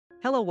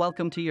Hello,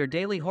 welcome to your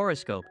daily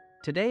horoscope.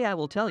 Today I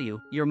will tell you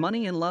your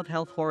money and love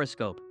health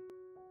horoscope.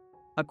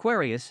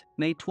 Aquarius,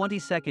 May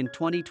 22,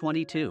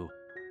 2022.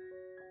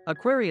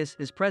 Aquarius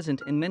is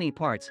present in many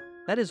parts,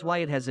 that is why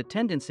it has a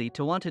tendency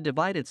to want to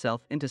divide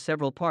itself into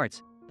several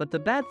parts, but the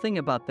bad thing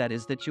about that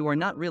is that you are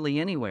not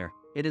really anywhere.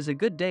 It is a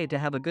good day to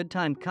have a good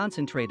time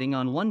concentrating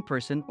on one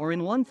person or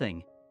in one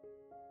thing.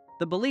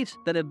 The beliefs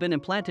that have been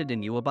implanted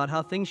in you about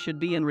how things should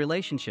be in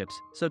relationships,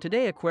 so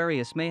today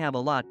Aquarius may have a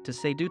lot to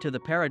say due to the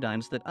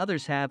paradigms that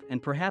others have,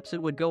 and perhaps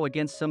it would go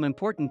against some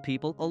important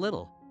people a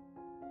little.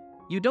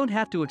 You don't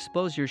have to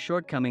expose your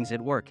shortcomings at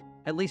work,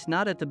 at least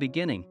not at the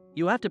beginning.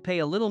 You have to pay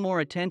a little more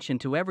attention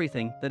to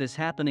everything that is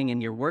happening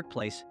in your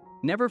workplace.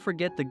 Never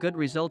forget the good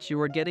results you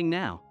are getting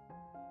now.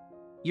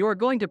 You are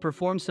going to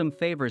perform some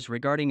favors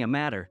regarding a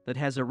matter that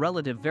has a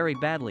relative very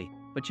badly,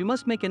 but you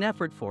must make an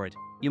effort for it.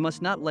 You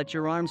must not let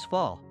your arms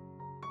fall.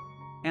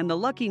 And the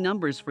lucky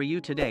numbers for you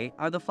today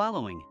are the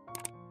following: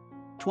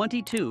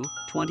 22,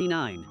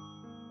 29,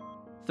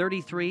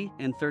 33,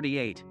 and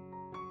 38.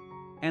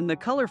 And the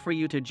color for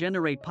you to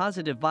generate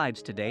positive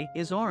vibes today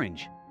is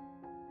orange.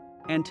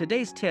 And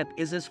today's tip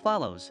is as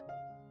follows.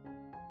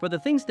 For the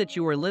things that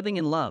you are living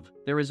in love,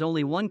 there is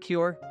only one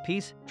cure: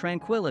 peace,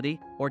 tranquility,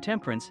 or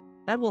temperance,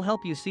 that will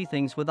help you see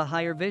things with a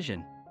higher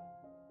vision.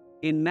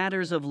 In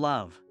matters of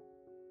love,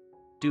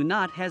 do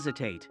not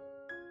hesitate.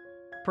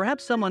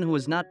 Perhaps someone who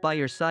is not by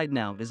your side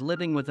now is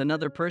living with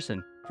another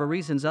person, for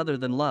reasons other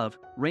than love,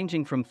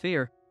 ranging from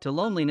fear, to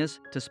loneliness,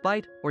 to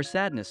spite, or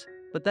sadness,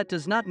 but that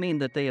does not mean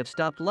that they have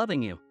stopped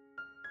loving you.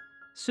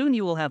 Soon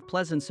you will have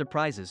pleasant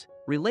surprises,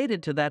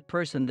 related to that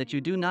person that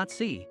you do not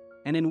see,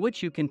 and in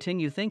which you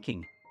continue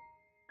thinking.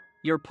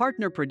 Your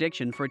partner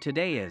prediction for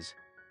today is: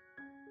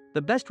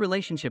 the best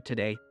relationship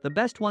today, the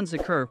best ones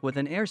occur with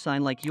an air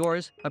sign like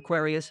yours,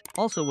 Aquarius,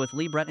 also with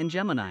Libra and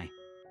Gemini.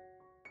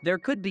 There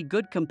could be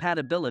good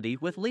compatibility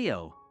with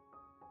Leo.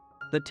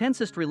 The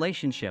tensest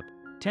relationship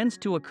tends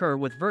to occur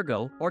with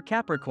Virgo or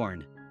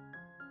Capricorn.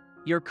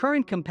 Your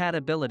current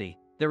compatibility,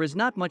 there is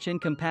not much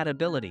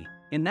incompatibility.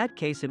 In that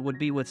case it would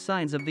be with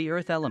signs of the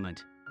earth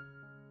element.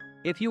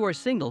 If you are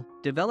single,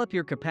 develop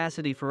your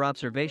capacity for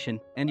observation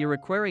and your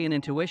Aquarian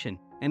intuition,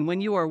 and when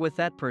you are with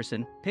that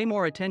person, pay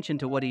more attention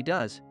to what he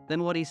does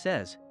than what he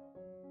says.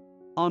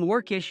 On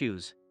work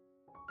issues,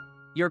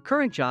 your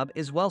current job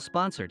is well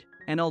sponsored,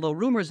 and although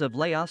rumors of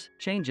layoffs,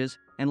 changes,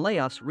 and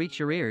layoffs reach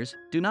your ears,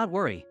 do not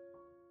worry.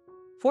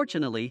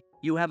 Fortunately,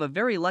 you have a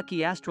very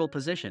lucky astral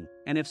position,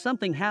 and if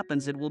something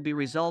happens it will be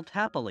resolved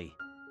happily.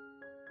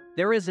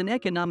 There is an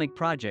economic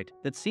project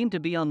that seemed to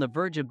be on the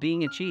verge of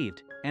being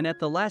achieved, and at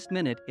the last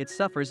minute it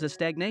suffers a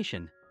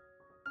stagnation.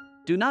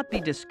 Do not be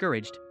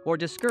discouraged or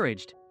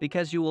discouraged,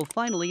 because you will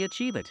finally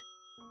achieve it.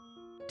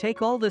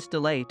 Take all this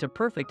delay to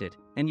perfect it,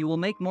 and you will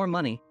make more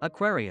money,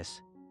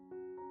 Aquarius.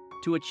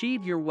 To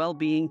achieve your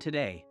well-being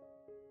today.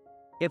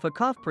 If a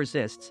cough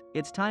persists,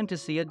 it's time to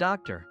see a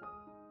doctor.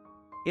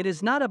 It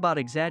is not about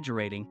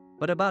exaggerating,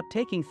 but about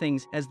taking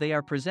things as they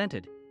are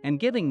presented, and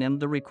giving them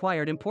the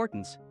required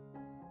importance.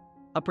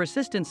 A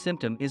persistent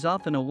symptom is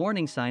often a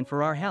warning sign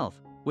for our health,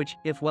 which,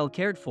 if well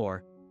cared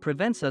for,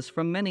 prevents us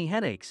from many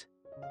headaches.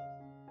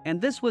 And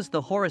this was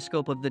the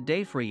horoscope of the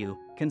day for you.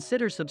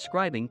 Consider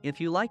subscribing if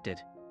you liked it.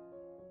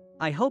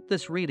 I hope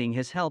this reading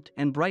has helped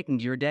and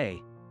brightened your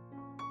day.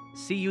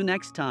 See you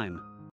next time.